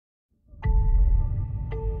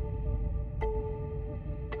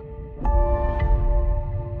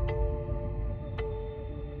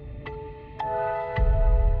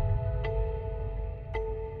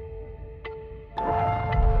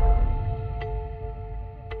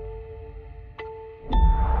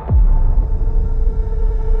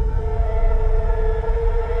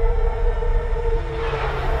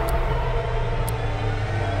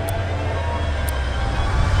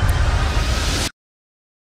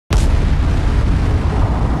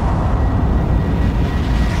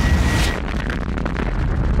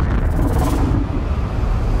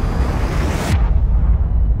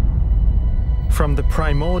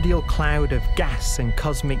primordial cloud of gas and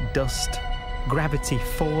cosmic dust, gravity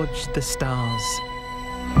forged the stars.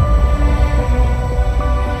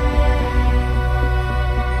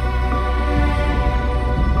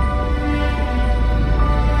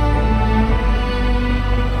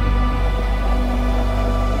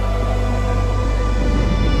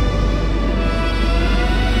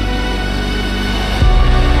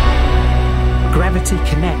 Gravity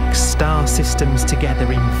connects star systems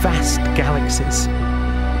together in vast galaxies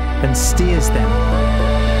and steers them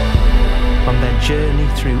on their journey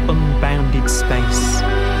through unbounded space.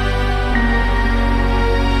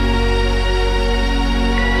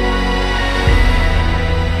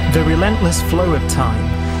 The relentless flow of time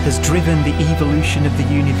has driven the evolution of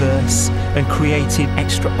the universe and created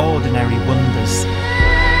extraordinary wonders.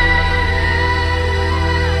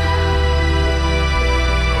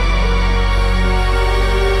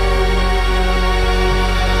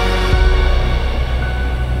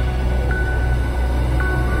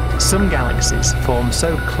 Some galaxies form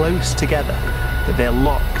so close together that they're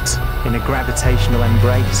locked in a gravitational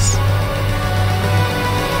embrace.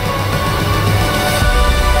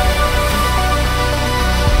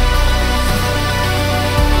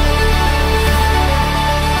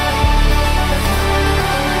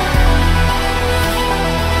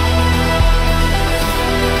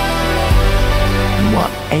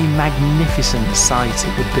 What a magnificent sight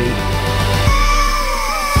it would be.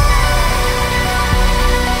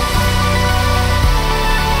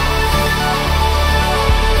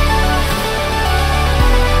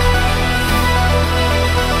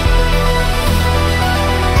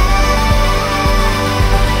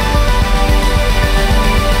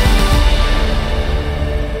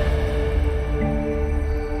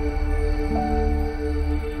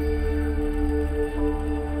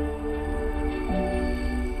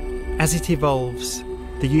 As it evolves,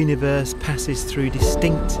 the universe passes through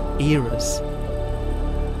distinct eras.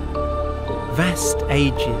 Vast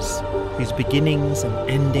ages whose beginnings and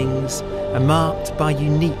endings are marked by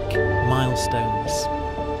unique milestones.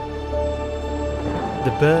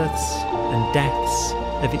 The births and deaths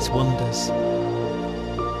of its wonders.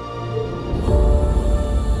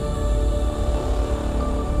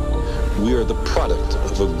 We are the product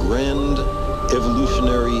of a grand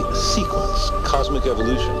evolutionary sequence, cosmic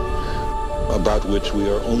evolution, about which we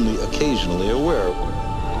are only occasionally aware.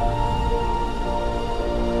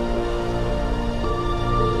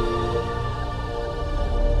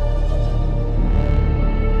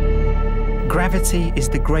 Gravity is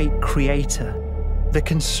the great creator, the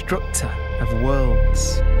constructor of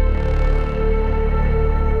worlds.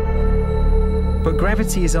 But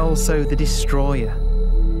gravity is also the destroyer,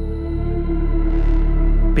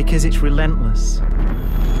 because it's relentless.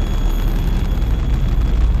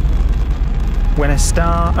 When a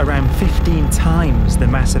star around 15 times the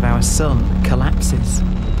mass of our Sun collapses,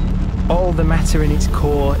 all the matter in its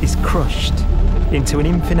core is crushed into an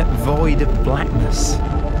infinite void of blackness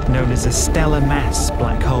known as a stellar mass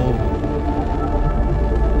black hole.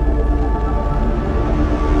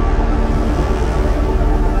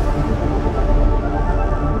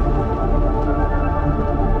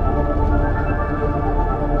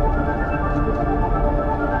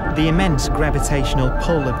 The immense gravitational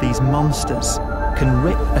pull of these monsters can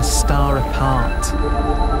rip a star apart.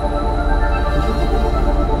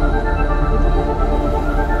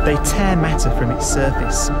 They tear matter from its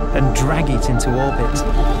surface and drag it into orbit.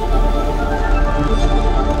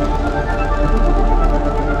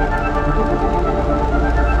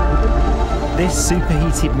 This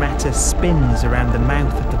superheated matter spins around the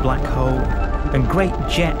mouth of the black hole, and great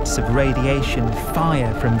jets of radiation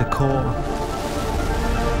fire from the core.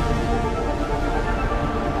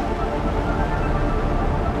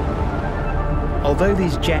 Although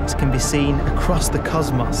these jets can be seen across the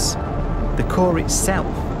cosmos, the core itself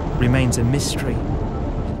remains a mystery.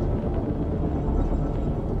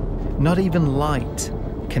 Not even light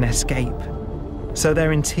can escape, so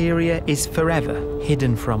their interior is forever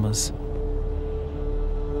hidden from us.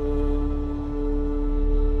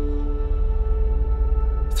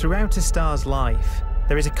 Throughout a star's life,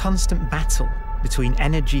 there is a constant battle between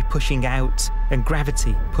energy pushing out and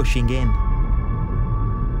gravity pushing in.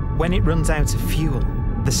 When it runs out of fuel,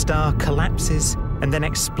 the star collapses and then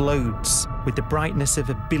explodes with the brightness of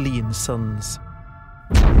 1 billion suns.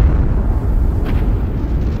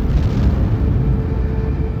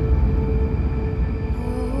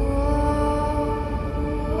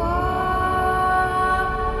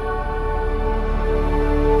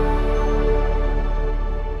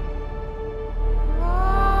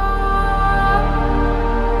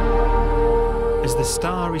 As the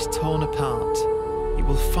star is torn apart, it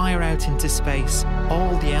will fire out out into space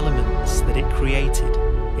all the elements that it created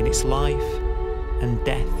in its life and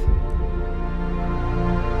death.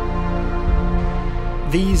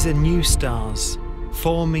 These are new stars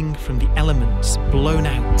forming from the elements blown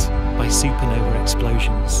out by supernova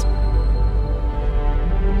explosions.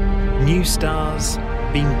 New stars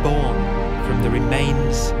being born from the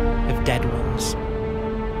remains of dead ones.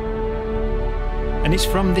 And it's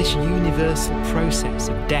from this universal process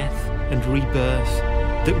of death and rebirth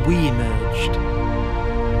that we emerged.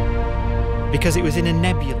 Because it was in a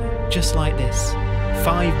nebula just like this,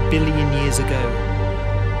 5 billion years ago,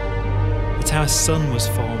 that our sun was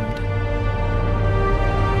formed.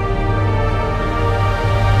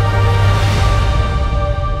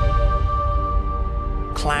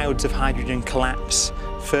 Clouds of hydrogen collapse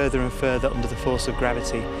further and further under the force of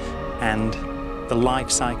gravity, and the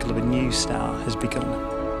life cycle of a new star has begun.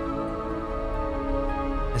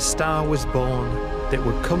 A star was born that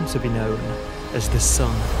would come to be known as the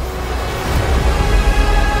Sun.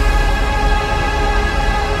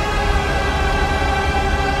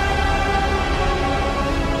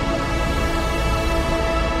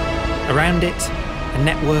 Around it, a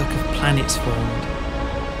network of planets formed.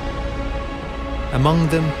 Among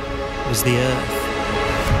them was the Earth.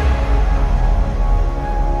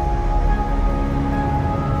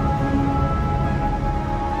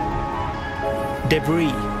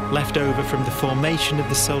 Debris left over from the formation of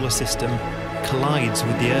the solar system collides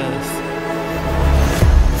with the Earth.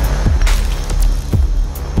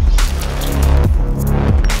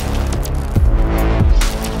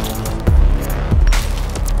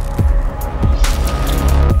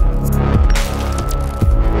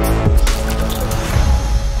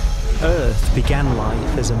 Earth began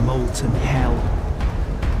life as a molten hell.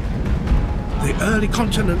 The early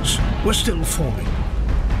continents were still forming.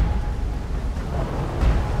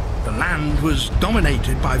 The land was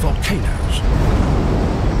dominated by volcanoes,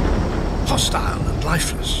 hostile and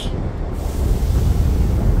lifeless.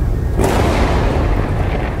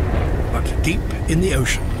 But deep in the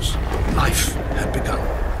oceans, life had begun.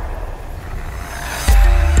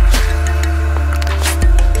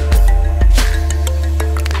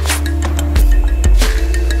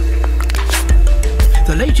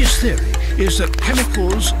 The latest theory is that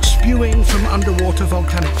chemicals spewing from underwater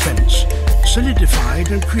volcanic vents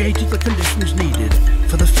solidified and created the conditions needed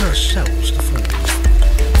for the first cells to form.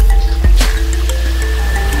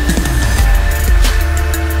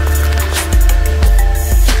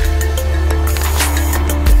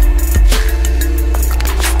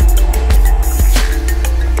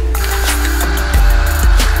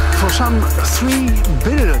 For some 3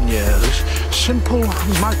 billion years, simple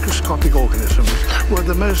microscopic organisms were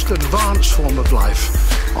the most advanced form of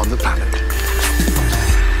life on the planet.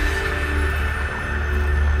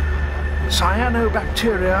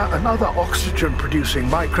 Cyanobacteria and other oxygen-producing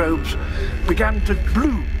microbes began to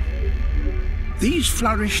bloom. These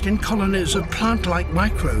flourished in colonies of plant-like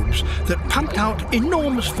microbes that pumped out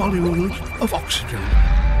enormous volumes of oxygen.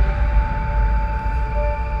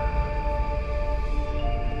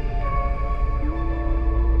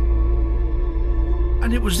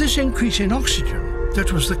 And it was this increase in oxygen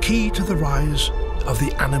that was the key to the rise of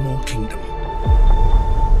the animal kingdom.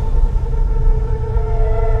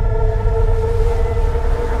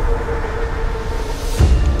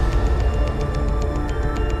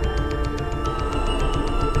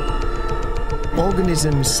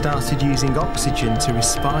 Organisms started using oxygen to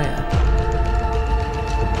respire,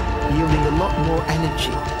 yielding a lot more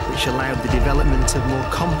energy, which allowed the development of more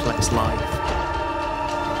complex life.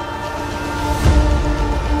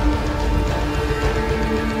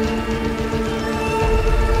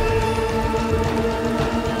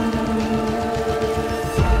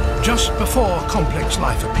 Just before complex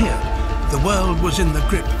life appeared, the world was in the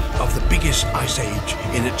grip of the biggest ice age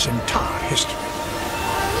in its entire history.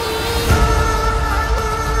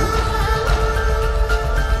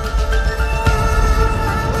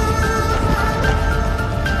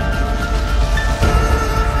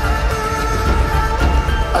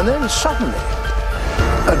 And then suddenly,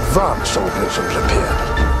 advanced organisms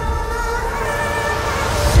appeared.